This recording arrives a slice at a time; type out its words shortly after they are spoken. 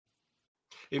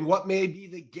In what may be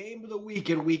the game of the week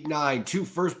in Week 9, two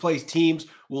first-place teams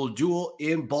will duel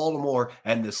in Baltimore,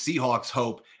 and the Seahawks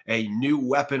hope a new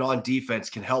weapon on defense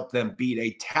can help them beat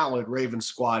a talented Ravens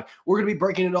squad. We're going to be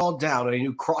breaking it all down in a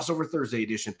new Crossover Thursday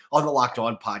edition on the Locked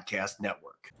On Podcast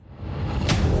Network.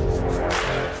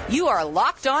 You are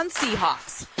Locked On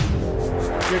Seahawks,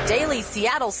 your daily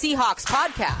Seattle Seahawks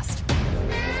podcast.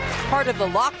 Part of the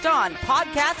Locked On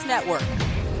Podcast Network,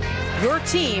 your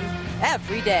team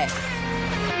every day.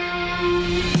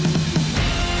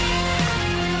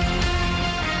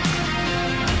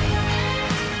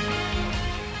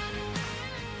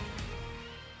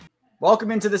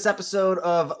 Welcome into this episode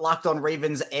of Locked On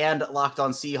Ravens and Locked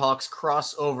On Seahawks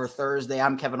Crossover Thursday.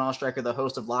 I'm Kevin Ostreicher, the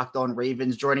host of Locked On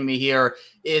Ravens. Joining me here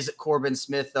is Corbin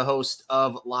Smith, the host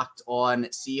of Locked On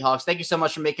Seahawks. Thank you so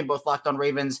much for making both Locked On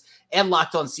Ravens and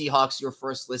Locked On Seahawks your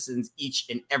first listens each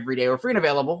and every day. We're free and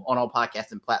available on all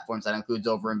podcasting platforms. That includes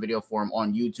over in video form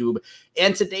on YouTube.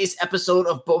 And today's episode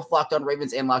of both Locked On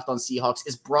Ravens and Locked On Seahawks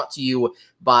is brought to you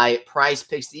by Prize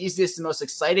Picks, the easiest and most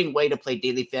exciting way to play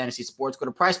daily fantasy sports. Go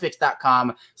to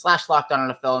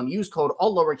prizepicks.com/LockedOnNFL and use code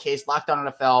all lowercase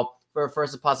LockedOnNFL for a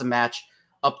first deposit match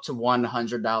up to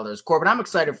 $100. Corbin, I'm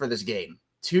excited for this game.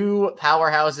 Two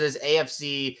powerhouses,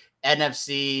 AFC,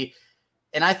 NFC.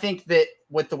 And I think that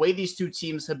with the way these two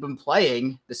teams have been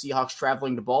playing, the Seahawks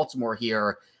traveling to Baltimore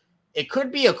here, it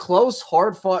could be a close,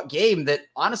 hard-fought game that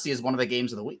honestly is one of the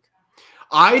games of the week.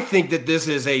 I think that this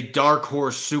is a dark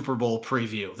horse Super Bowl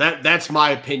preview. That's my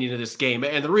opinion of this game.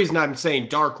 And the reason I'm saying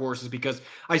dark horse is because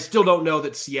I still don't know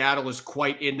that Seattle is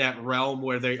quite in that realm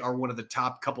where they are one of the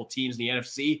top couple teams in the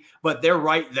NFC, but they're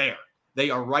right there. They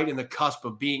are right in the cusp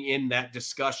of being in that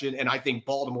discussion. And I think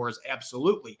Baltimore is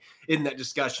absolutely in that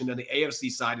discussion on the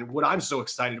AFC side. And what I'm so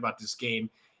excited about this game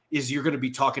is you're going to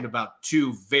be talking about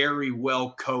two very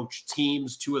well-coached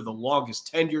teams, two of the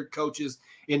longest tenured coaches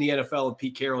in the NFL, and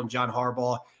Pete Carroll and John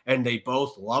Harbaugh, and they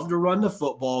both love to run the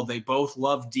football. They both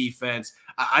love defense.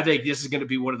 I think this is going to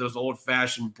be one of those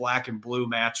old-fashioned black and blue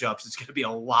matchups. It's going to be a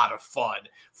lot of fun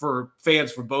for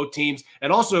fans for both teams,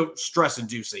 and also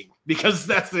stress-inducing, because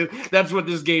that's what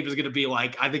this game is going to be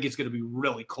like. I think it's going to be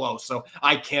really close, so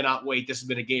I cannot wait. This has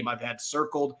been a game I've had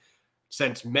circled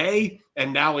since May,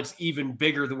 and now it's even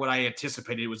bigger than what I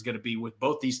anticipated it was going to be, with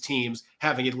both these teams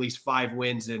having at least 5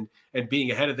 wins and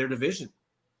being ahead of their division.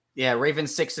 Yeah,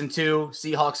 Ravens 6-2,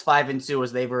 Seahawks 5-2,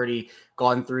 as they've already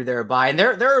gone through their bye. And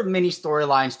there are many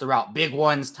storylines throughout, big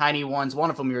ones, tiny ones. One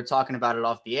of them, we were talking about it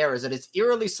off the air, is that it's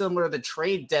eerily similar to the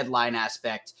trade deadline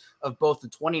aspect of both the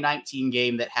 2019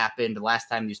 game that happened the last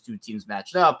time these two teams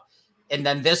matched up, and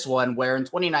then this one, where in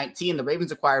 2019, the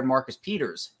Ravens acquired Marcus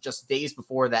Peters just days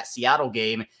before that Seattle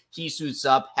game. He suits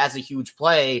up, has a huge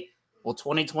play. Well,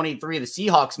 2023, the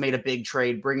Seahawks made a big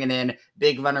trade, bringing in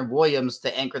big Leonard Williams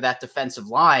to anchor that defensive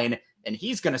line, and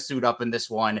he's going to suit up in this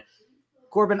one.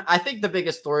 Corbin, I think the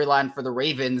biggest storyline for the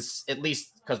Ravens, at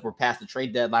least because we're past the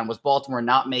trade deadline, was Baltimore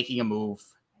not making a move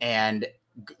and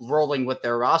rolling with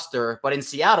their roster. But in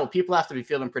Seattle, people have to be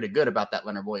feeling pretty good about that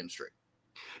Leonard Williams trade.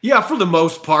 Yeah, for the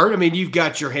most part. I mean, you've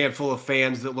got your handful of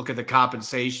fans that look at the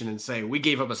compensation and say, we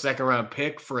gave up a second-round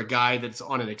pick for a guy that's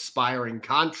on an expiring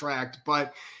contract.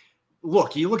 But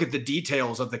look, you look at the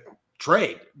details of the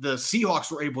trade. The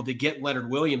Seahawks were able to get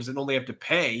Leonard Williams and only have to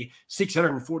pay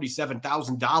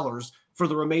 $647,000 for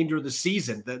the remainder of the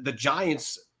season. The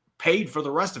Giants paid for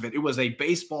the rest of it. It was a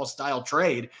baseball-style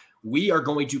trade. We are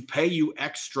going to pay you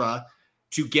extra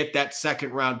to get that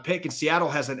second-round pick. And Seattle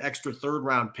has an extra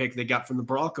third-round pick they got from the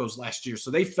Broncos last year. So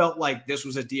they felt like this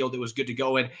was a deal that was good to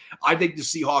go in. I think the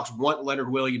Seahawks want Leonard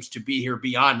Williams to be here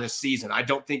beyond this season. I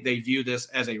don't think they view this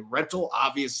as a rental.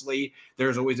 Obviously,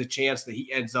 there's always a chance that he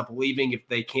ends up leaving if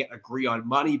they can't agree on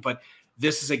money. But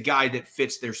this is a guy that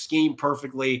fits their scheme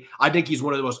perfectly. I think he's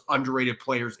one of the most underrated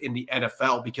players in the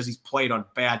NFL because he's played on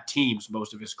bad teams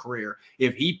most of his career.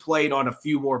 If he played on a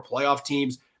few more playoff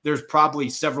teams, there's probably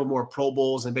several more Pro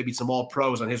Bowls and maybe some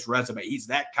All-Pros on his resume. He's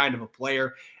that kind of a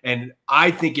player, and I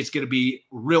think it's going to be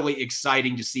really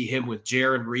exciting to see him with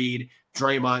Jaron Reed,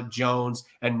 Draymond Jones,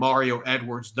 and Mario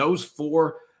Edwards. Those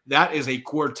four, that is a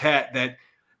quartet that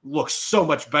looks so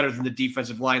much better than the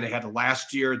defensive line they had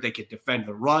last year. They could defend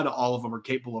the run. All of them are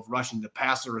capable of rushing the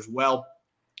passer as well.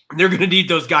 They're going to need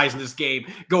those guys in this game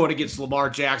going against Lamar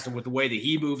Jackson with the way that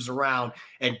he moves around,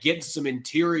 and getting some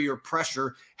interior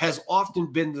pressure has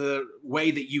often been the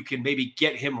way that you can maybe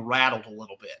get him rattled a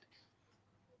little bit.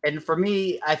 And for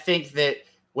me, I think that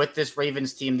with this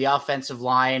Ravens team, the offensive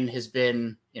line has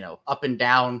been, up and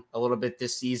down a little bit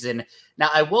this season. Now,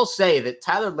 I will say that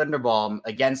Tyler Linderbaum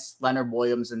against Leonard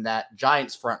Williams in that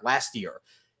Giants front last year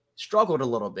struggled a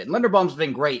little bit. Linderbaum's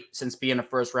been great since being a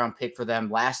first-round pick for them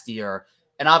last year.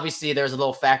 And obviously there's a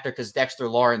little factor because Dexter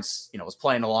Lawrence, was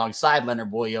playing alongside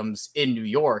Leonard Williams in New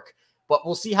York. But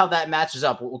we'll see how that matches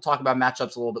up. We'll talk about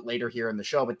matchups a little bit later here in the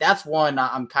show. But that's one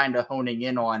I'm kind of honing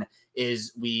in on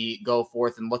is we go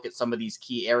forth and look at some of these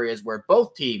key areas where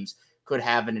both teams could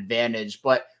have an advantage.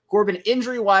 But Corbin,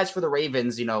 injury-wise for the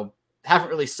Ravens, haven't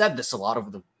really said this a lot over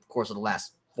the course of the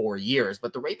last 4 years,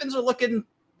 but the Ravens are looking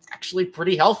actually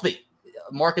pretty healthy.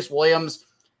 Marcus Williams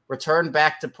returned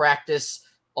back to practice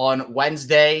on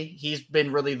Wednesday. He's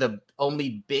been really the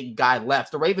only big guy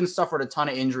left. The Ravens suffered a ton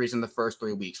of injuries in the first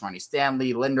 3 weeks. Ronnie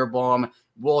Stanley, Linderbaum,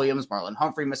 Williams, Marlon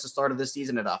Humphrey missed the start of the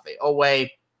season at Afe Owe.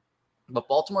 But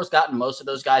Baltimore's gotten most of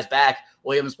those guys back.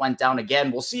 Williams went down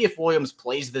again. We'll see if Williams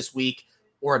plays this week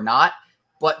or not.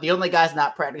 But the only guys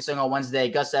not practicing on Wednesday,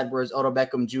 Gus Edwards, Odell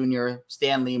Beckham Jr.,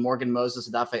 Stanley, Morgan Moses,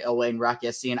 Afe Owe, and Rock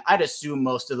Ya-Sin. I'd assume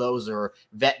most of those are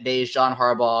vet days. John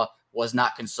Harbaugh was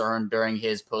not concerned during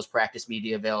his post-practice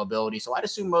media availability. So I'd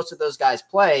assume most of those guys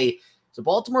play. So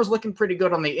Baltimore's looking pretty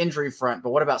good on the injury front. But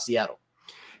what about Seattle?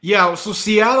 Yeah, so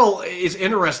Seattle is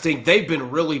interesting. They've been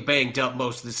really banged up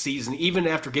most of the season. Even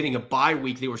after getting a bye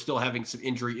week, they were still having some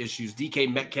injury issues.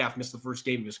 DK Metcalf missed the first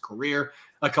game of his career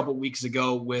a couple weeks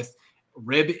ago with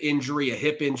rib injury, a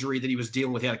hip injury that he was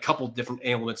dealing with. He had a couple of different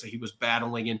ailments that he was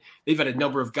battling, and they've had a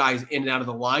number of guys in and out of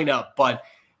the lineup. But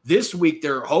this week,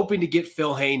 they're hoping to get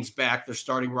Phil Haynes back, their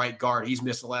starting right guard. He's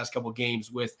missed the last couple of games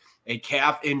with a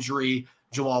calf injury.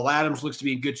 Jamal Adams looks to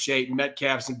be in good shape.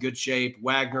 Metcalf's in good shape.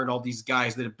 Wagner and all these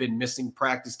guys that have been missing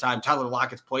practice time. Tyler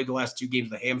Lockett's played the last 2 games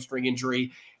with a hamstring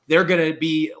injury. They're going to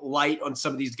be light on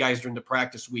some of these guys during the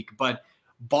practice week, but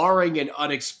barring an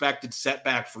unexpected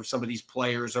setback for some of these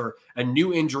players or a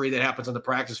new injury that happens on the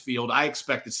practice field, I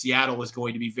expect that Seattle is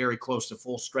going to be very close to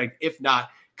full strength, if not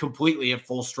completely at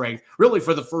full strength. Really,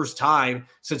 for the first time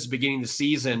since the beginning of the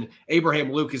season,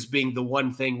 Abraham Lucas being the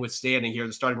one thing withstanding here.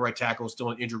 The starting right tackle is still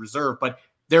in injured reserve, but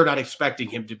they're not expecting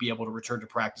him to be able to return to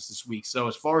practice this week. So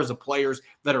as far as the players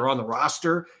that are on the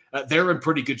roster, they're in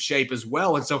pretty good shape as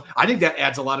well. And so I think that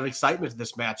adds a lot of excitement to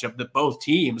this matchup, that both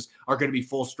teams are going to be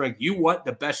full strength. You want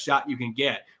the best shot you can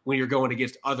get when you're going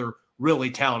against other really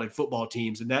talented football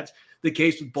teams. And that's the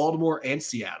case with Baltimore and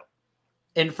Seattle.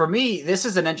 And for me, this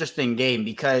is an interesting game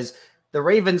because the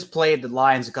Ravens played the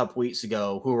Lions a couple weeks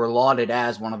ago, who were lauded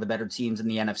as one of the better teams in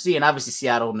the NFC. And obviously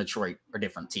Seattle and Detroit are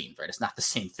different teams, right? It's not the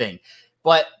same thing.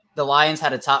 But the Lions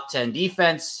had a top 10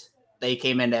 defense. They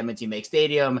came into M&T Bank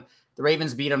Stadium. The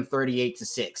Ravens beat them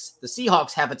 38-6. The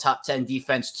Seahawks have a top 10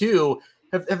 defense too.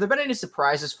 Have there been any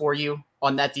surprises for you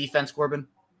on that defense, Corbin?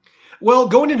 Well,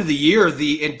 going into the year,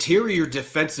 the interior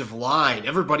defensive line,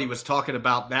 everybody was talking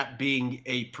about that being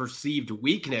a perceived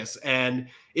weakness, and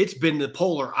it's been the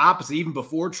polar opposite even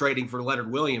before trading for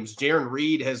Leonard Williams. Jaron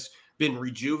Reed has been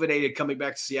rejuvenated coming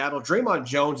back to Seattle. Draymond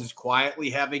Jones is quietly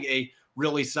having a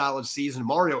really solid season.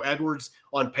 Mario Edwards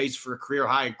on pace for a career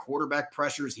high in quarterback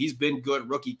pressures. He's been good.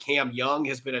 Rookie Cam Young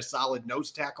has been a solid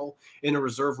nose tackle in a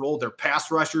reserve role. Their pass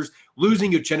rushers,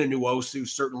 losing Uchenna Nwosu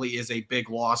certainly is a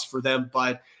big loss for them,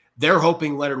 but they're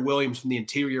hoping Leonard Williams from the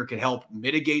interior can help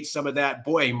mitigate some of that.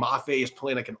 Boy, Mafe is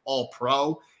playing like an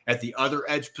all-pro at the other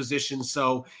edge position.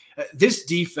 So this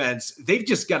defense, they've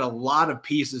just got a lot of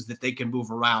pieces that they can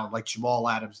move around, like Jamal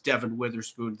Adams, Devin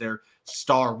Witherspoon, their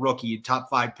star rookie, top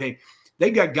 5 pick.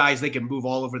 They've got guys they can move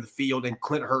all over the field, and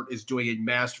Clint Hurt is doing a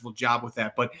masterful job with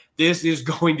that. But this is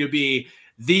going to be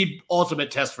the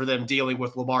ultimate test for them, dealing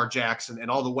with Lamar Jackson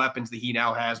and all the weapons that he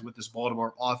now has with this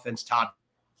Baltimore offense. Todd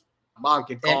Monk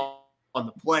can call on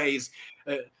the plays.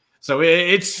 So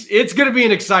it's going to be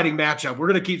an exciting matchup. We're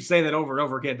going to keep saying that over and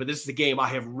over again, but this is a game I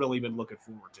have really been looking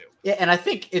forward to. Yeah, and I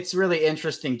think it's really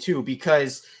interesting too,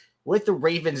 because with the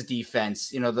Ravens defense,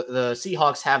 the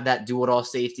Seahawks have that do-it-all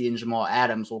safety in Jamal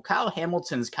Adams. Well, Kyle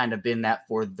Hamilton's kind of been that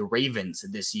for the Ravens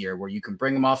this year, where you can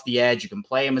bring him off the edge, you can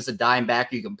play him as a dime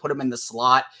backer, you can put him in the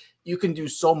slot, you can do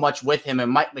so much with him.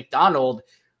 And Mike McDonald,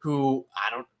 who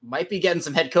might be getting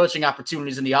some head coaching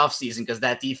opportunities in the offseason because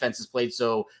that defense has played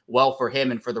so well for him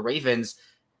and for the Ravens.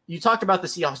 You talked about the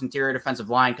Seahawks interior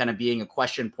defensive line kind of being a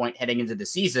question point heading into the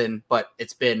season, but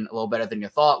it's been a little better than you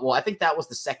thought. Well, I think that was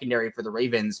the secondary for the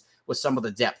Ravens with some of the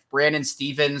depth. Brandon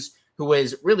Stevens, who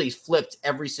has really flipped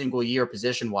every single year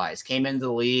position-wise, came into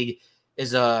the league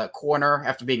as a corner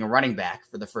after being a running back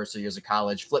for the first 2 years of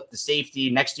college, flipped to safety,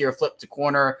 next year flipped to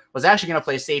corner, was actually going to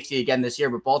play safety again this year,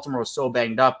 but Baltimore was so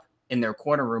banged up in their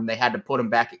corner room, they had to put him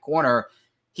back at corner.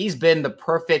 He's been the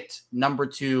perfect number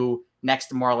 2 next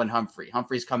to Marlon Humphrey.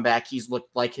 Humphrey's come back. He's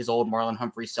looked like his old Marlon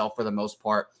Humphrey self for the most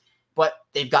part, but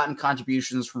they've gotten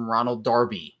contributions from Ronald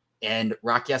Darby and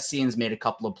Rock Ya-Sin's made a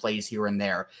couple of plays here and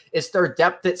there. It's their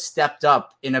depth that stepped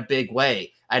up in a big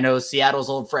way. I know Seattle's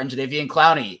old friend Jadeveon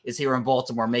Clowney is here in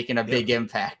Baltimore making a big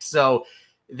impact. So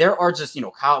there are just,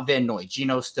 Kyle Van Noy,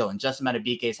 Geno Stone, Justin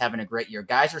Madubuike is having a great year.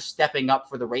 Guys are stepping up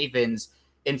for the Ravens.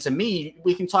 And to me,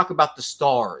 we can talk about the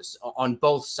stars on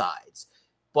both sides,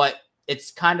 but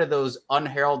it's kind of those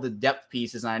unheralded depth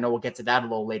pieces. And I know we'll get to that a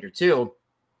little later too,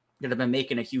 that have been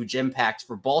making a huge impact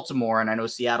for Baltimore. And I know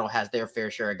Seattle has their fair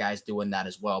share of guys doing that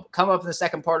as well. But coming up in the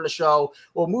second part of the show,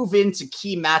 we'll move into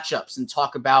key matchups and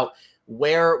talk about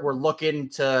where we're looking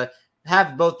to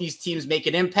have both these teams make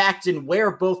an impact and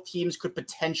where both teams could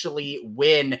potentially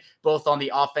win, both on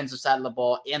the offensive side of the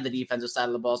ball and the defensive side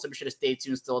of the ball. So be sure to stay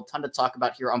tuned. Still a ton to talk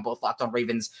about here on both Locked On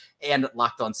Ravens and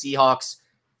Locked On Seahawks.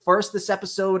 First, this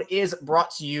episode is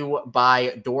brought to you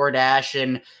by DoorDash.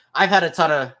 And I've had a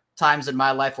ton of times in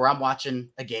my life where I'm watching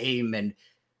a game and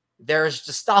there's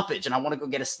just stoppage and I want to go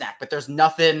get a snack, but there's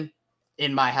nothing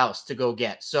in my house to go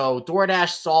get. So DoorDash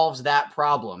solves that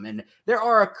problem. And there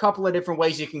are a couple of different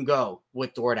ways you can go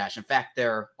with DoorDash. In fact,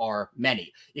 there are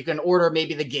many. You can order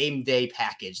maybe the game day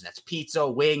package. That's pizza,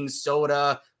 wings,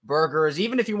 soda, burgers.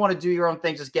 Even if you want to do your own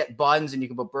thing, just get buns and you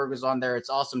can put burgers on there. It's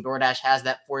awesome. DoorDash has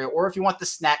that for you. Or if you want the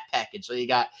snack package, so you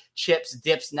got chips,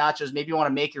 dips, nachos, maybe you want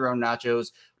to make your own nachos,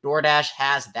 DoorDash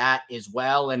has that as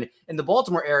well. And in the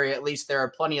Baltimore area, at least, there are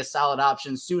plenty of solid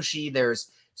options. Sushi, there's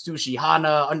Sushi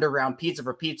Hana, Underground Pizza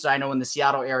for pizza. I know in the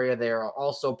Seattle area, there are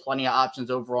also plenty of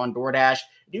options over on DoorDash.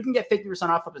 You can get 50%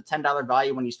 off up to $10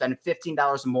 value when you spend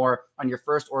 $15 or more on your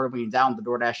first order when you download the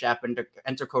DoorDash app and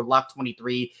enter code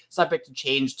LOCK23, subject to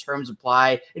change, terms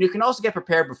apply. And you can also get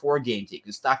prepared before game day. You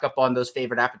can stock up on those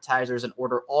favorite appetizers and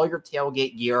order all your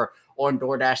tailgate gear on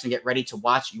DoorDash and get ready to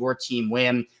watch your team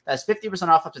win. That's 50%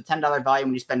 off up to $10 value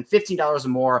when you spend $15 or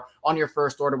more on your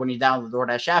first order when you download the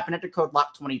DoorDash app and enter code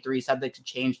LOCK23, subject to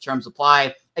change, terms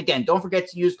apply. Again, don't forget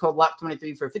to use code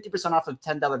LOCK23 for 50% off of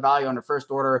 $10 value on your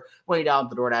first order when you download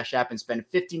the DoorDash app and spend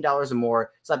 $15 or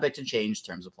more, subject to change,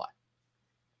 terms apply.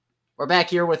 We're back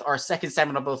here with our second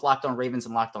segment of both Locked On Ravens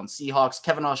and Locked On Seahawks.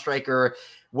 Kevin Oestreicher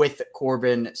with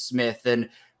Corbin Smith. And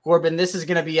Corbin, this is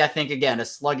going to be, I think, again, a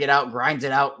slug it out, grind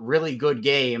it out, really good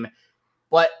game.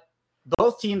 But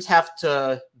both teams have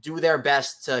to do their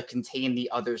best to contain the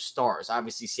other stars.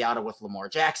 Obviously, Seattle with Lamar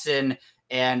Jackson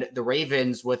and the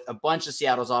Ravens with a bunch of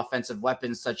Seattle's offensive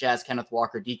weapons, such as Kenneth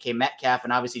Walker, DK Metcalf,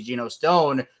 and obviously Geno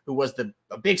Stone, who was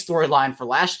a big storyline for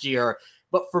last year.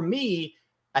 But for me,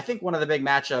 I think one of the big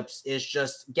matchups is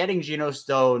just getting Geno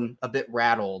Stone a bit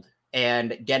rattled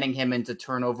and getting him into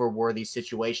turnover-worthy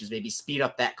situations, maybe speed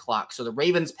up that clock. So the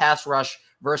Ravens pass rush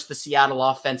versus the Seattle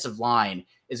offensive line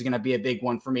is going to be a big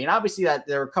one for me. And obviously that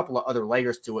there are a couple of other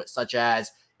layers to it, such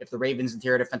as if the Ravens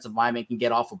interior defensive linemen can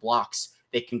get off of blocks,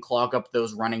 they can clog up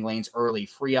those running lanes early,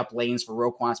 free up lanes for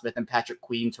Roquan Smith and Patrick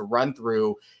Queen to run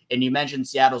through. And you mentioned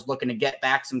Seattle's looking to get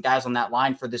back some guys on that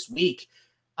line for this week.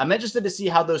 I'm interested to see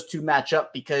how those two match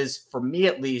up because for me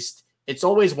at least, it's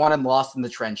always won and lost in the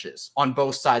trenches on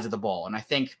both sides of the ball. And I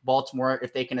think Baltimore,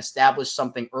 if they can establish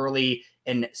something early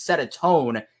and set a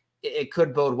tone, it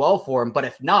could bode well for him. But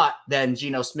if not, then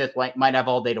Geno Smith might have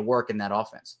all day to work in that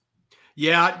offense.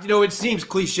 Yeah, it seems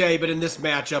cliche, but in this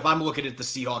matchup, I'm looking at the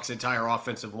Seahawks' entire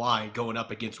offensive line going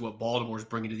up against what Baltimore's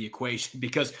bringing to the equation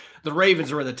because the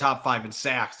Ravens are in the top 5 in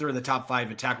sacks. They're in the top 5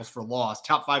 in tackles for loss,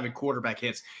 top 5 in quarterback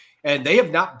hits. And they have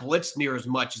not blitzed near as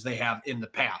much as they have in the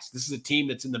past. This is a team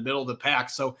that's in the middle of the pack.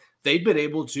 So they've been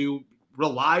able to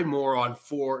rely more on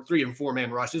 3 and 4 man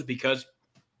rushes because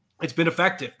it's been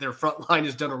effective. Their front line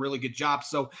has done a really good job.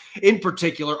 So in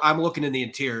particular, I'm looking in the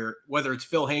interior, whether it's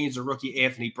Phil Haynes or rookie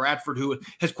Anthony Bradford, who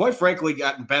has quite frankly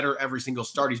gotten better every single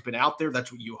start he's been out there.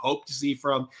 That's what you hope to see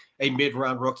from a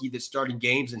mid-round rookie that's starting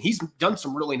games. And he's done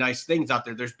some really nice things out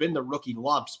there. There's been the rookie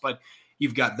lumps, but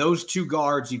you've got those two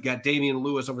guards. You've got Damian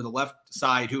Lewis over the left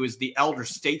side, who is the elder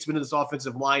statesman of this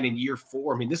offensive line in year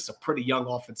 4. I mean, this is a pretty young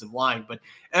offensive line, but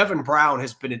Evan Brown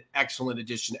has been an excellent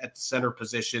addition at the center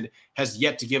position, has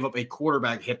yet to give up a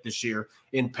quarterback hit this year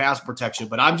in pass protection.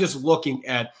 But I'm just looking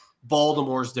at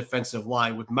Baltimore's defensive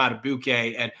line with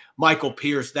Madubuike and Michael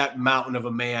Pierce, that mountain of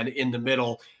a man in the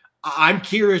middle. I'm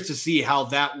curious to see how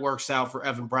that works out for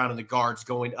Evan Brown and the guards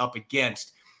going up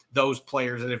against those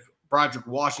players. And if Broderick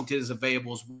Washington is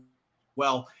available as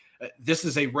well, this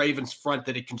is a Ravens front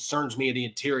that it concerns me in the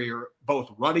interior,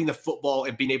 both running the football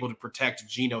and being able to protect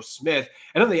Geno Smith.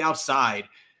 And on the outside,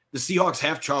 the Seahawks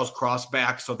have Charles Cross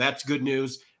back, so that's good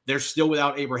news. They're still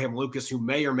without Abraham Lucas, who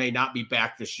may or may not be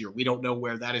back this year. We don't know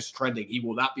where that is trending. He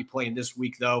will not be playing this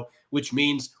week, though, which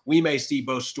means we may see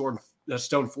both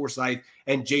Stone Forsythe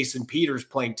and Jason Peters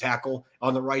playing tackle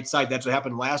on the right side. That's what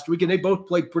happened last week, and they both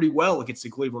played pretty well against the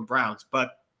Cleveland Browns.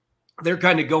 But they're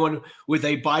kind of going with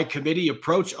a by committee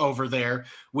approach over there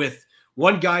with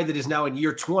one guy that is now in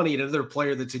year 20 and another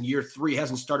player that's in year 3,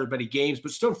 hasn't started many games,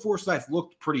 but Stone Forsythe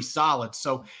looked pretty solid.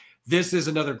 So this is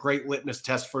another great litmus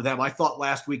test for them. I thought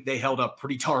last week they held up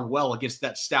pretty darn well against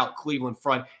that stout Cleveland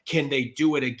front. Can they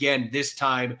do it again this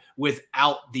time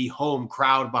without the home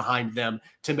crowd behind them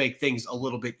to make things a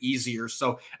little bit easier?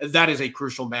 So that is a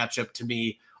crucial matchup to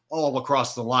me all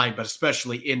across the line, but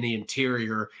especially in the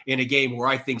interior in a game where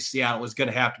I think Seattle is going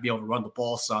to have to be able to run the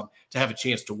ball some to have a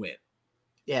chance to win.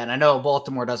 Yeah, and I know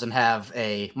Baltimore doesn't have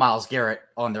a Myles Garrett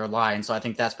on their line, so I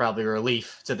think that's probably a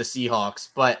relief to the Seahawks.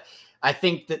 But I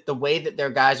think that the way that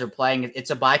their guys are playing, it's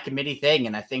a by committee thing,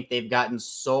 and I think they've gotten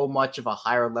so much of a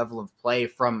higher level of play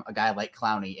from a guy like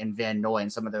Clowney and Van Noy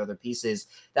and some of their other pieces.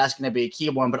 That's going to be a key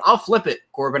one. But I'll flip it,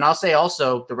 Corbin. I'll say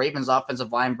also the Ravens'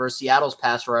 offensive line versus Seattle's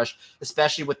pass rush,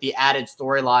 especially with the added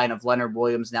storyline of Leonard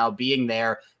Williams now being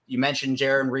there. You mentioned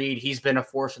Jaron Reed. He's been a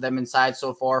force for them inside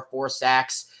so far, 4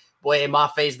 sacks. Boye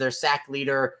Mafe is their sack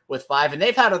leader with 5, and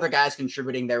they've had other guys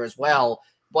contributing there as well.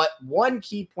 But one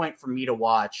key point for me to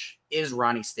watch is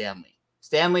Ronnie Stanley.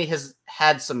 Stanley has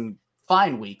had some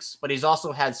fine weeks, but he's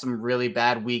also had some really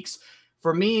bad weeks.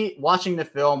 For me, watching the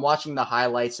film, watching the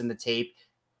highlights and the tape,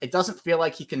 it doesn't feel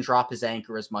like he can drop his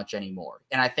anchor as much anymore.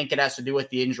 And I think it has to do with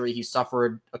the injury he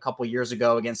suffered a couple years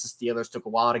ago against the Steelers. Took a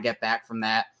while to get back from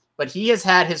that. But he has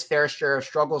had his fair share of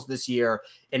struggles this year,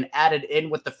 and added in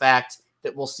with the fact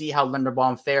that we'll see how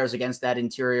Linderbaum fares against that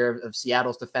interior of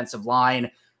Seattle's defensive line.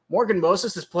 Morgan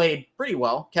Moses has played pretty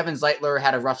well. Kevin Zeitler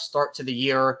had a rough start to the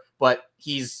year, but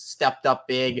he's stepped up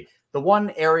big. The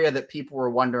one area that people were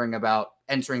wondering about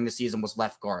entering the season was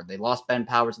left guard. They lost Ben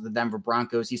Powers to the Denver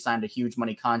Broncos. He signed a huge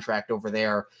money contract over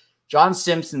there. John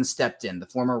Simpson stepped in, the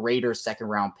former Raiders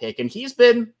second-round pick, and he's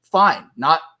been fine.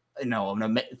 Not,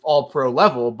 an all-pro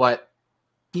level, but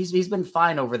he's been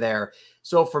fine over there.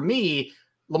 So for me,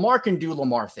 Lamar can do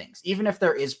Lamar things, even if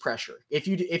there is pressure. If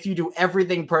you do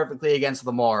everything perfectly against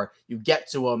Lamar, you get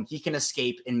to him, he can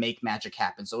escape and make magic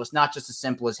happen. So it's not just as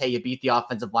simple as, hey, you beat the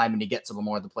offensive lineman, you get to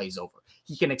Lamar, the play's over.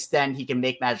 He can extend, he can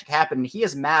make magic happen. And he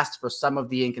has masked for some of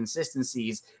the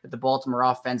inconsistencies that the Baltimore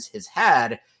offense has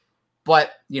had.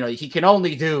 But, he can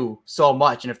only do so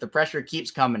much. And if the pressure keeps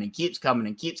coming and keeps coming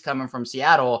and keeps coming from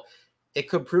Seattle, it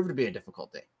could prove to be a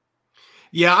difficult day.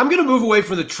 Yeah, I'm going to move away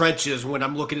from the trenches when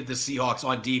I'm looking at the Seahawks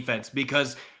on defense,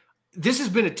 because this has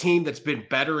been a team that's been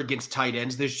better against tight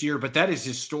ends this year, but that has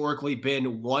historically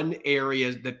been one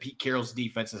area that Pete Carroll's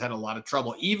defense has had a lot of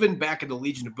trouble. Even back in the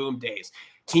Legion of Boom days,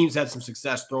 teams had some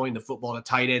success throwing the football to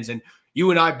tight ends, and you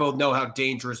and I both know how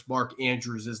dangerous Mark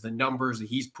Andrews is, the numbers that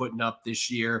he's putting up this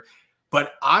year.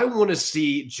 But I want to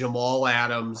see Jamal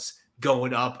Adams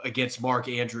going up against Mark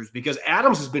Andrews, because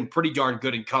Adams has been pretty darn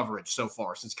good in coverage so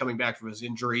far since coming back from his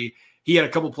injury. He had a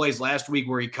couple plays last week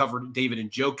where he covered David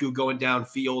Njoku going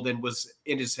downfield and was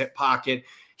in his hip pocket.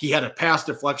 He had a pass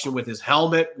deflection with his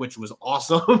helmet, which was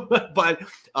awesome, but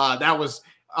that was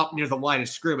up near the line of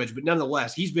scrimmage. But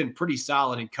nonetheless, he's been pretty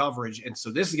solid in coverage. And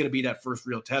so this is going to be that first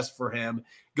real test for him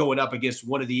going up against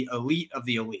one of the elite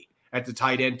at the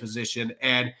tight end position.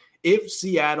 And if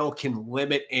Seattle can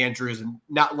limit Andrews and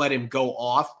not let him go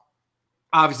off,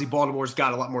 obviously Baltimore's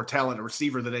got a lot more talent at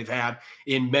receiver than they've had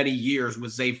in many years,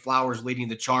 with Zay Flowers leading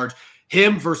the charge.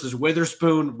 Him versus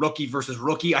Witherspoon, rookie versus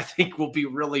rookie, I think will be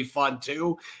really fun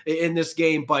too in this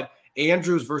game. But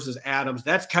Andrews versus Adams,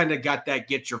 that's kind of got that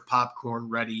get your popcorn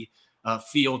ready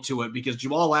feel to it, because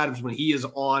Jamal Adams, when he is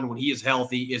on, when he is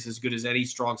healthy, is as good as any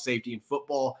strong safety in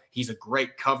football. He's a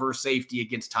great cover safety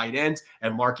against tight ends,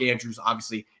 and Mark Andrews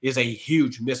obviously is a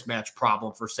huge mismatch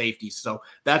problem for safety. So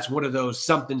that's one of those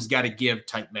something's got to give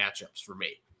type matchups for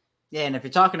me. Yeah, and if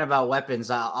you're talking about weapons,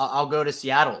 I'll go to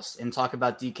Seattle's and talk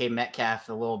about DK Metcalf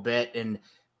a little bit, and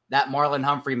that Marlon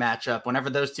Humphrey matchup. Whenever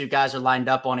those two guys are lined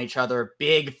up on each other,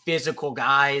 big physical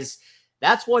guys,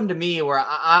 that's one to me where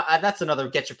that's another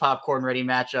get your popcorn ready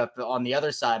matchup on the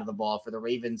other side of the ball for the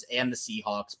Ravens and the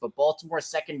Seahawks. But Baltimore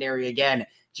secondary, again,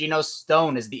 Geno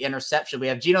Stone is the interception. We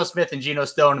have Geno Smith and Geno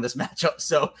Stone in this matchup.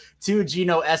 So 2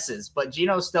 Geno S's. But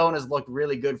Geno Stone has looked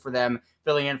really good for them,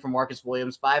 filling in for Marcus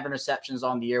Williams. 5 interceptions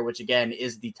on the year, which, again,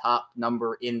 is the top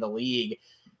number in the league.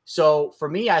 So for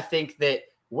me, I think that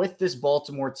with this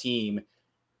Baltimore team,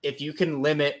 if you can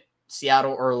limit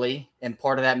Seattle early, and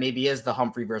part of that maybe is the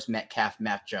Humphrey versus Metcalf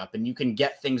matchup, and you can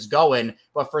get things going.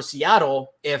 But for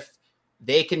Seattle, if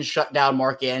they can shut down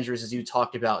Mark Andrews, as you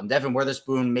talked about, and Devin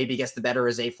Witherspoon maybe gets the better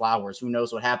of Zay Flowers, who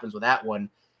knows what happens with that one,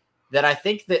 that I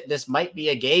think that this might be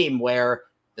a game where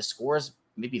the scores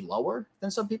maybe lower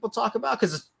than some people talk about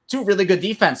because it's two really good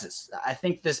defenses. I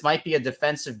think this might be a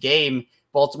defensive game.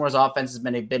 Baltimore's offense has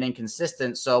been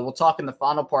inconsistent. So we'll talk in the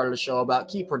final part of the show about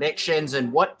key predictions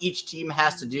and what each team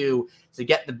has to do to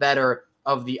get the better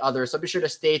of the other. So be sure to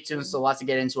stay tuned. So lots to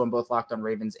get into on both Locked On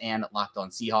Ravens and Locked On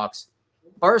Seahawks.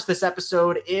 First, this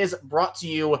episode is brought to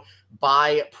you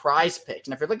by Prize Picks.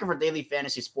 And if you're looking for daily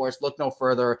fantasy sports, look no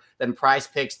further than Prize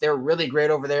Picks. They're really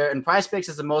great over there. And Prize Picks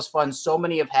is the most fun so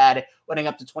many have had, winning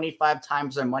up to 25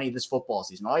 times their money this football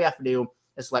season. All you have to do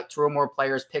is select 2 or more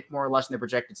players, pick more or less than their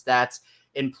projected stats,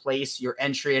 and place your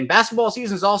entry. And basketball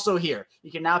season is also here.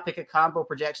 You can now pick a combo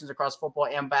projections across football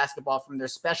and basketball from their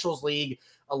Specials League,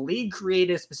 a league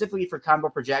created specifically for combo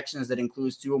projections that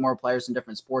includes 2 or more players in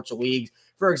different sports or leagues.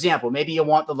 For example, maybe you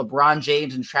want the LeBron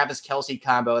James and Travis Kelce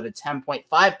combo at a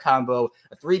 10.5 combo,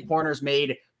 a 3-pointers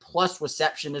made plus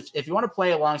reception. If you want to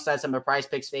play alongside some of Prize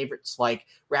Picks favorites like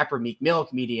rapper Meek Mill,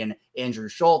 comedian Andrew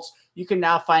Schultz, you can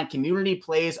now find community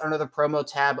plays under the promo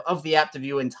tab of the app to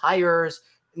view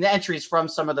the entries from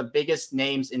some of the biggest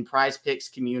names in Prize Picks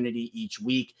community each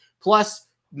week. Plus,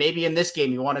 maybe in this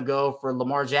game, you want to go for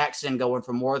Lamar Jackson going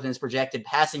for more than his projected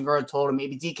passing yard total,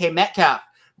 maybe DK Metcalf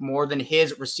more than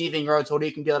his receiving yard total.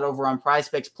 You can do that over on Prize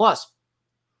Picks. Plus,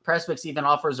 Prize Picks even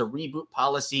offers a reboot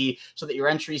policy so that your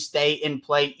entries stay in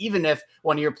play, even if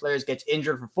one of your players gets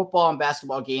injured for football and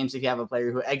basketball games. If you have a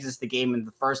player who exits the game in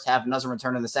the first half and doesn't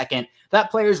return in the second,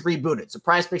 that player is rebooted. So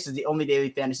Prize Picks is the only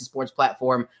daily fantasy sports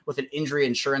platform with an injury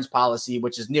insurance policy,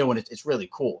 which is new and it's really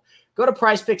cool. Go to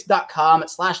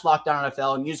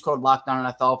prizepicks.com/LockedOnNFL and use code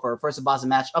LockedOnNFL for a first deposit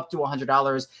match up to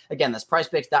 $100. Again, that's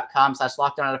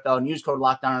prizepicks.com/LockedOnNFL and use code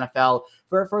LockedOnNFL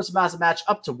for a first deposit match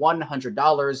up to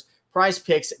 $100. Prize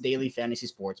Picks, daily fantasy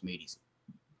sports made easy.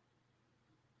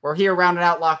 We're here rounding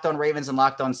out Locked On Ravens and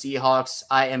Locked On Seahawks.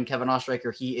 I am Kevin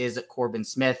Ostreicher. He is Corbin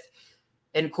Smith.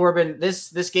 And Corbin,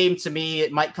 this game to me,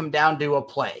 it might come down to a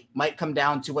play, might come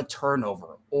down to a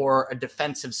turnover or a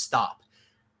defensive stop.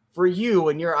 For you,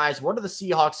 in your eyes, what do the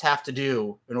Seahawks have to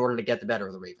do in order to get the better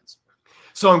of the Ravens?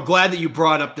 So I'm glad that you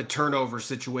brought up the turnover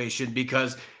situation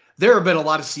because there have been a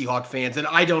lot of Seahawk fans, and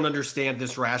I don't understand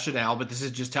this rationale, but this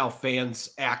is just how fans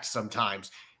act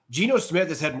sometimes. Geno Smith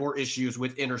has had more issues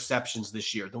with interceptions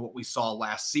this year than what we saw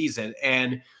last season.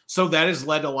 And so that has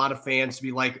led a lot of fans to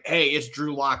be like, hey, it's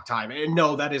Drew Lock time. And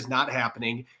no, that is not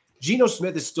happening. Geno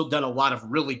Smith has still done a lot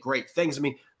of really great things. I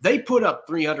mean, they put up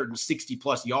 360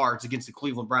 plus yards against the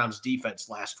Cleveland Browns defense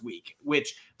last week,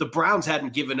 which the Browns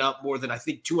hadn't given up more than, I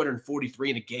think, 243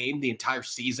 in a game the entire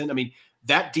season. I mean,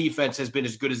 that defense has been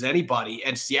as good as anybody,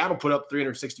 and Seattle put up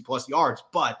 360 plus yards.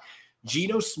 But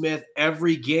Geno Smith,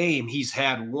 every game, he's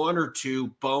had 1 or 2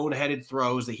 boneheaded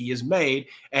throws that he has made,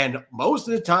 and most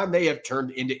of the time they have turned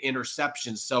into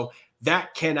interceptions. So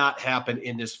that cannot happen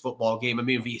in this football game. I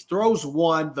mean, if he throws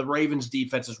 1, the Ravens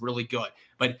defense is really good,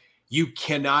 but you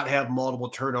cannot have multiple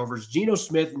turnovers. Geno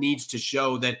Smith needs to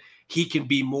show that he can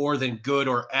be more than good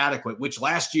or adequate, which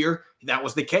last year, that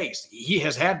was the case. He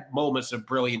has had moments of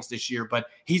brilliance this year, but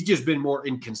he's just been more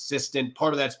inconsistent.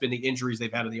 Part of that's been the injuries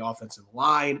they've had in the offensive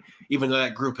line, even though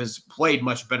that group has played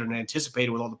much better than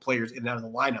anticipated with all the players in and out of the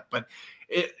lineup. But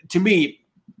to me,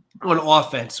 on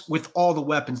offense, with all the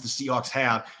weapons the Seahawks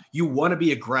have, you want to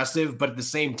be aggressive, but at the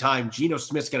same time, Geno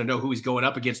Smith's going to know who he's going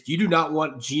up against. You do not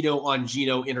want Geno on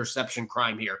Geno interception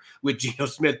crime here with Geno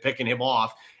Smith picking him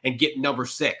off and getting number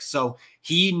 6. So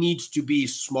he needs to be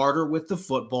smarter with the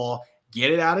football, get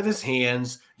it out of his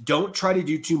hands. Don't try to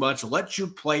do too much. Let your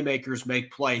playmakers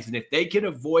make plays. And if they can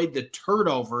avoid the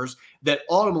turnovers that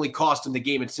ultimately cost them the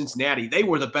game in Cincinnati, they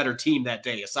were the better team that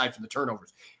day, aside from the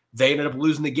turnovers. They ended up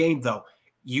losing the game, though.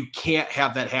 You can't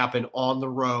have that happen on the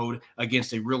road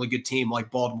against a really good team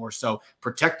like Baltimore. So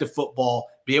protect the football,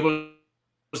 be able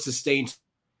to sustain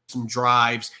some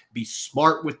drives, be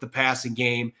smart with the passing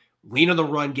game, lean on the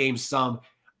run game some.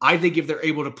 I think if they're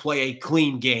able to play a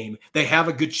clean game, they have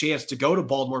a good chance to go to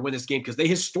Baltimore and win this game because they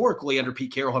historically, under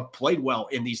Pete Carroll, have played well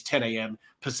in these 10 a.m.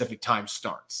 Pacific time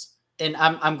starts. And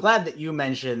I'm glad that you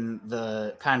mentioned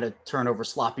the kind of turnover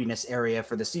sloppiness area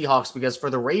for the Seahawks, because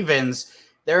for the Ravens,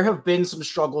 there have been some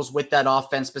struggles with that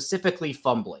offense, specifically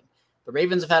fumbling. The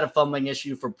Ravens have had a fumbling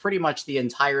issue for pretty much the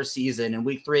entire season. In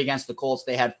week 3 against the Colts,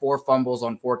 they had 4 fumbles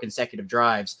on 4 consecutive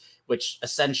drives, which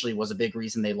essentially was a big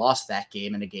reason they lost that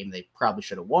game, in a game they probably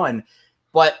should have won.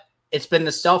 But it's been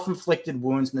the self-inflicted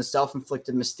wounds and the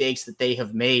self-inflicted mistakes that they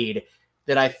have made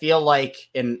that I feel like,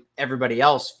 and everybody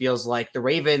else feels like, the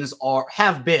Ravens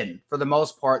have been, for the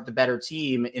most part, the better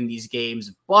team in these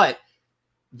games, but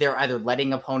they're either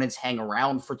letting opponents hang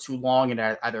around for too long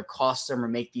and either cost them or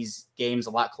make these games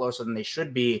a lot closer than they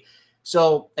should be.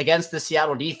 So against the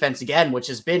Seattle defense, again, which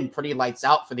has been pretty lights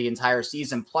out for the entire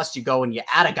season, plus you go and you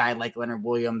add a guy like Leonard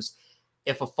Williams,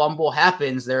 if a fumble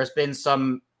happens, there's been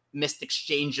some missed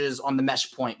exchanges on the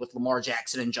mesh point with Lamar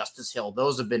Jackson and Justice Hill.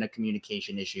 Those have been a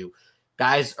communication issue.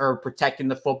 Guys are protecting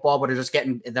the football, but are just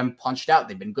getting them punched out.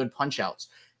 They've been good punch outs.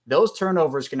 Those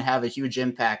turnovers can have a huge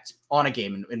impact on a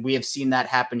game. And we have seen that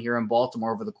happen here in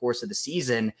Baltimore over the course of the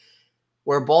season,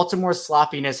 where Baltimore's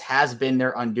sloppiness has been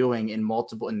their undoing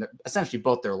in essentially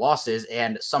both their losses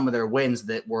and some of their wins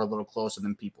that were a little closer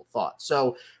than people thought.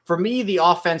 So for me, the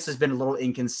offense has been a little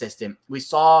inconsistent. We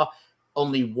saw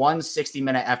only one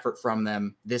 60-minute effort from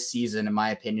them this season, in my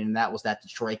opinion, and that was that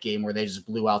Detroit game where they just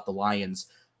blew out the Lions.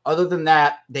 Other than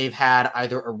that, they've had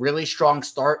either a really strong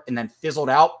start and then fizzled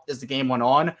out as the game went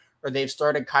on, or they've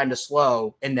started kind of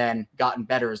slow and then gotten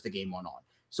better as the game went on.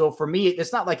 So for me,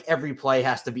 it's not like every play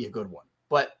has to be a good one,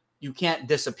 but you can't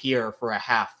disappear for a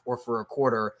half or for a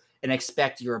quarter and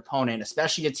expect your opponent,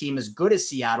 especially a team as good as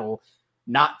Seattle,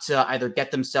 not to either get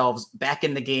themselves back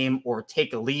in the game or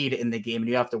take a lead in the game, and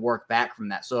you have to work back from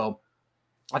that. So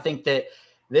I think that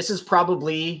this is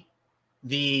probably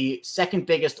the second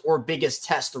biggest or biggest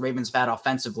test the Ravens have had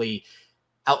offensively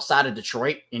outside of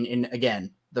Detroit. And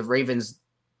again, the Ravens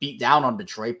beat down on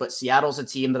Detroit, but Seattle's a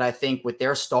team that I think with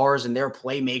their stars and their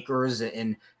playmakers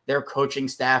and their coaching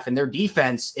staff and their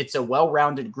defense, it's a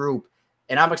well-rounded group.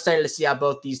 And I'm excited to see how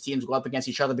both these teams go up against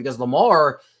each other, because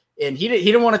Lamar, and he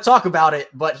didn't want to talk about it,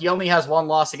 but he only has one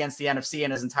loss against the NFC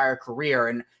in his entire career.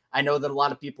 And I know that a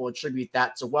lot of people attribute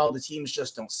that to, well, the teams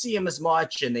just don't see him as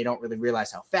much and they don't really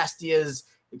realize how fast he is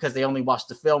because they only watch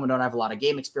the film and don't have a lot of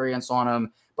game experience on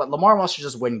him. But Lamar wants to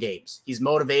just win games. He's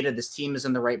motivated. This team is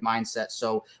in the right mindset.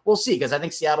 So we'll see, because I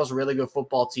think Seattle's a really good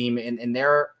football team, and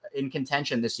they're in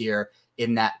contention this year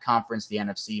in that conference, the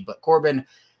NFC. But Corbin,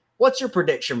 what's your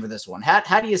prediction for this one?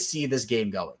 How do you see this game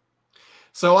going?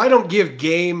 So I don't give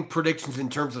game predictions in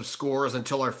terms of scores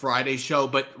until our Friday show,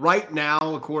 but right now,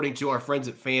 according to our friends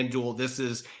at FanDuel, this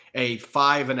is a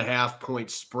 5.5-point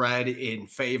spread in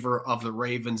favor of the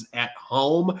Ravens at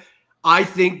home. I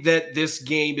think that this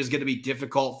game is going to be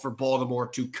difficult for Baltimore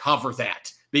to cover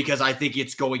that, because I think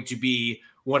it's going to be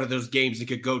one of those games that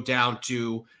could go down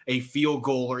to a field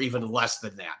goal or even less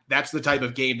than that. That's the type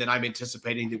of game that I'm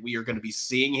anticipating that we are going to be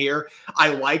seeing here. I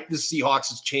like the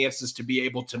Seahawks' chances to be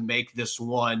able to make this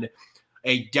one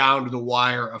a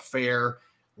down-to-the-wire affair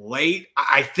late.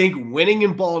 I think winning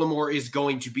in Baltimore is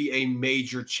going to be a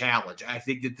major challenge. I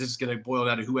think that this is going to boil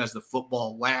down to who has the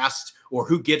football last, or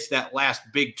who gets that last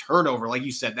big turnover. Like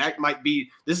you said,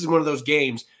 this is one of those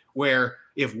games where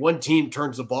if one team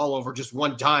turns the ball over just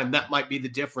one time, that might be the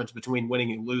difference between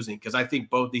winning and losing. Because I think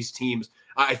both these teams,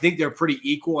 I think they're pretty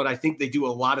equal, and I think they do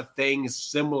a lot of things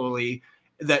similarly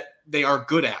that they are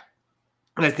good at.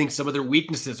 And I think some of their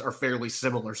weaknesses are fairly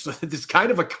similar. So it's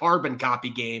kind of a carbon copy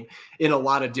game in a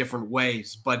lot of different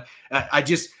ways. But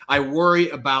I worry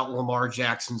about Lamar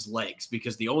Jackson's legs,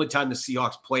 because the only time the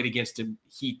Seahawks played against him,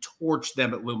 he torched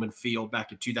them at Lumen Field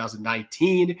back in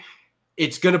 2019.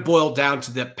 It's going to boil down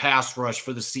to the pass rush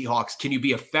for the Seahawks. Can you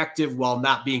be effective while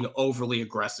not being overly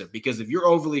aggressive? Because if you're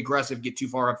overly aggressive, get too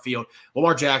far upfield,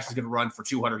 Lamar Jackson's going to run for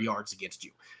 200 yards against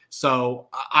you. So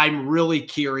I'm really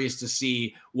curious to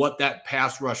see what that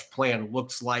pass rush plan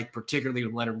looks like, particularly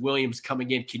with Leonard Williams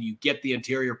coming in. Can you get the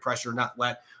interior pressure, not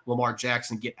let Lamar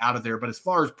Jackson get out of there? But as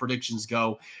far as predictions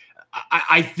go,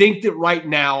 I think that right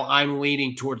now I'm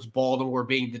leaning towards Baltimore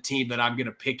being the team that I'm going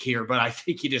to pick here. But I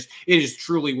think it is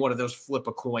truly one of those flip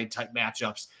a coin type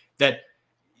matchups that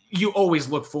you always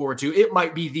look forward to. It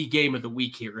might be the game of the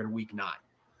week here in week 9.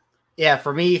 Yeah,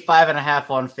 for me, 5.5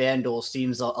 on FanDuel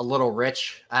seems a little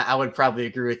rich. I would probably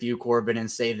agree with you, Corbin, and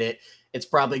say that it's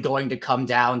probably going to come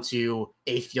down to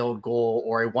a field goal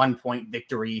or a 1-point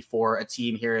victory for a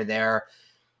team here or there.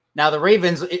 Now, the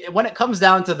Ravens, when it comes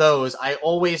down to those, I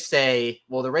always say,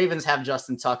 well, the Ravens have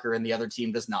Justin Tucker and the other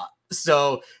team does not.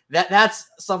 So that's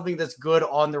something that's good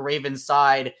on the Ravens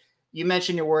side. You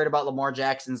mentioned you're worried about Lamar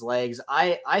Jackson's legs.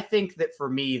 I think that for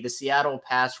me, the Seattle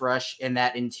pass rush in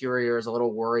that interior is a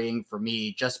little worrying for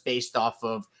me, just based off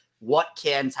of what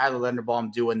can Tyler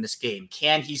Linderbaum do in this game.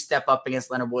 Can he step up against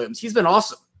Leonard Williams? He's been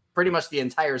awesome pretty much the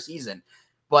entire season,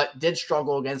 but did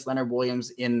struggle against Leonard Williams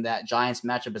in that Giants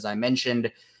matchup, as I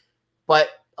mentioned. But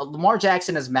Lamar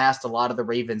Jackson has masked a lot of the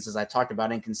Ravens, as I talked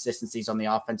about, inconsistencies on the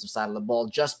offensive side of the ball,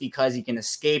 just because he can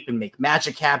escape and make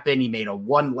magic happen. He made a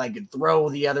one-legged throw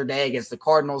the other day against the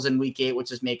Cardinals in Week 8,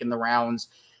 which is making the rounds.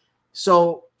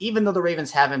 So even though the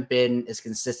Ravens haven't been as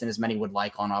consistent as many would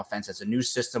like on offense, it's a new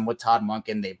system with Todd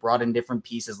Monken. They brought in different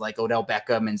pieces like Odell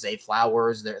Beckham and Zay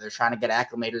Flowers. They're trying to get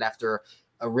acclimated after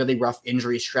a really rough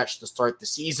injury stretch to start the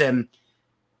season.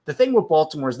 The thing with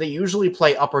Baltimore is they usually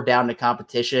play up or down to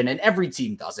competition, and every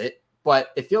team does it,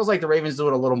 but it feels like the Ravens do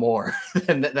it a little more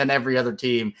than every other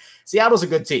team. Seattle's a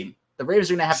good team. The Ravens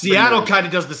are going to have to. Seattle kind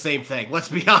of does the same thing. Let's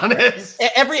be honest.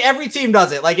 Every team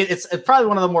does it. Like it's probably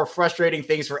one of the more frustrating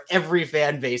things for every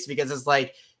fan base, because it's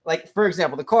like for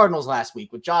example, the Cardinals last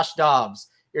week with Josh Dobbs.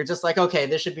 You're just like, okay,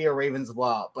 this should be a Ravens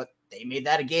blowout, but they made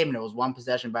that a game and it was one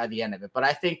possession by the end of it. But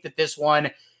I think that this one,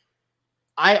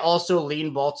 I also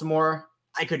lean Baltimore.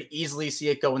 I could easily see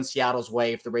it go in Seattle's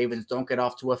way if the Ravens don't get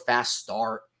off to a fast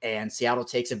start and Seattle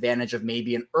takes advantage of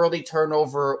maybe an early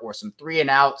turnover or some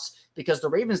 3-and-outs, because the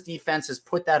Ravens defense has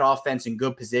put that offense in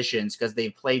good positions because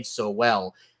they've played so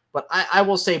well. But I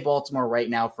will say Baltimore right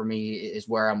now for me is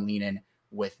where I'm leaning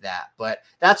with that. But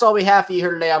that's all we have for you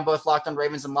here today on both Locked On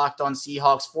Ravens and Locked On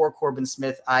Seahawks. For Corbin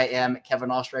Smith, I am Kevin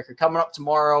Ostreicher. Coming up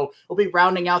tomorrow, we'll be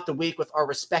rounding out the week with our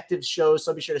respective shows,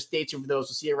 so be sure to stay tuned for those.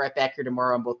 We'll see you right back here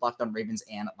tomorrow on both Locked On Ravens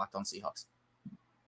and Locked On Seahawks.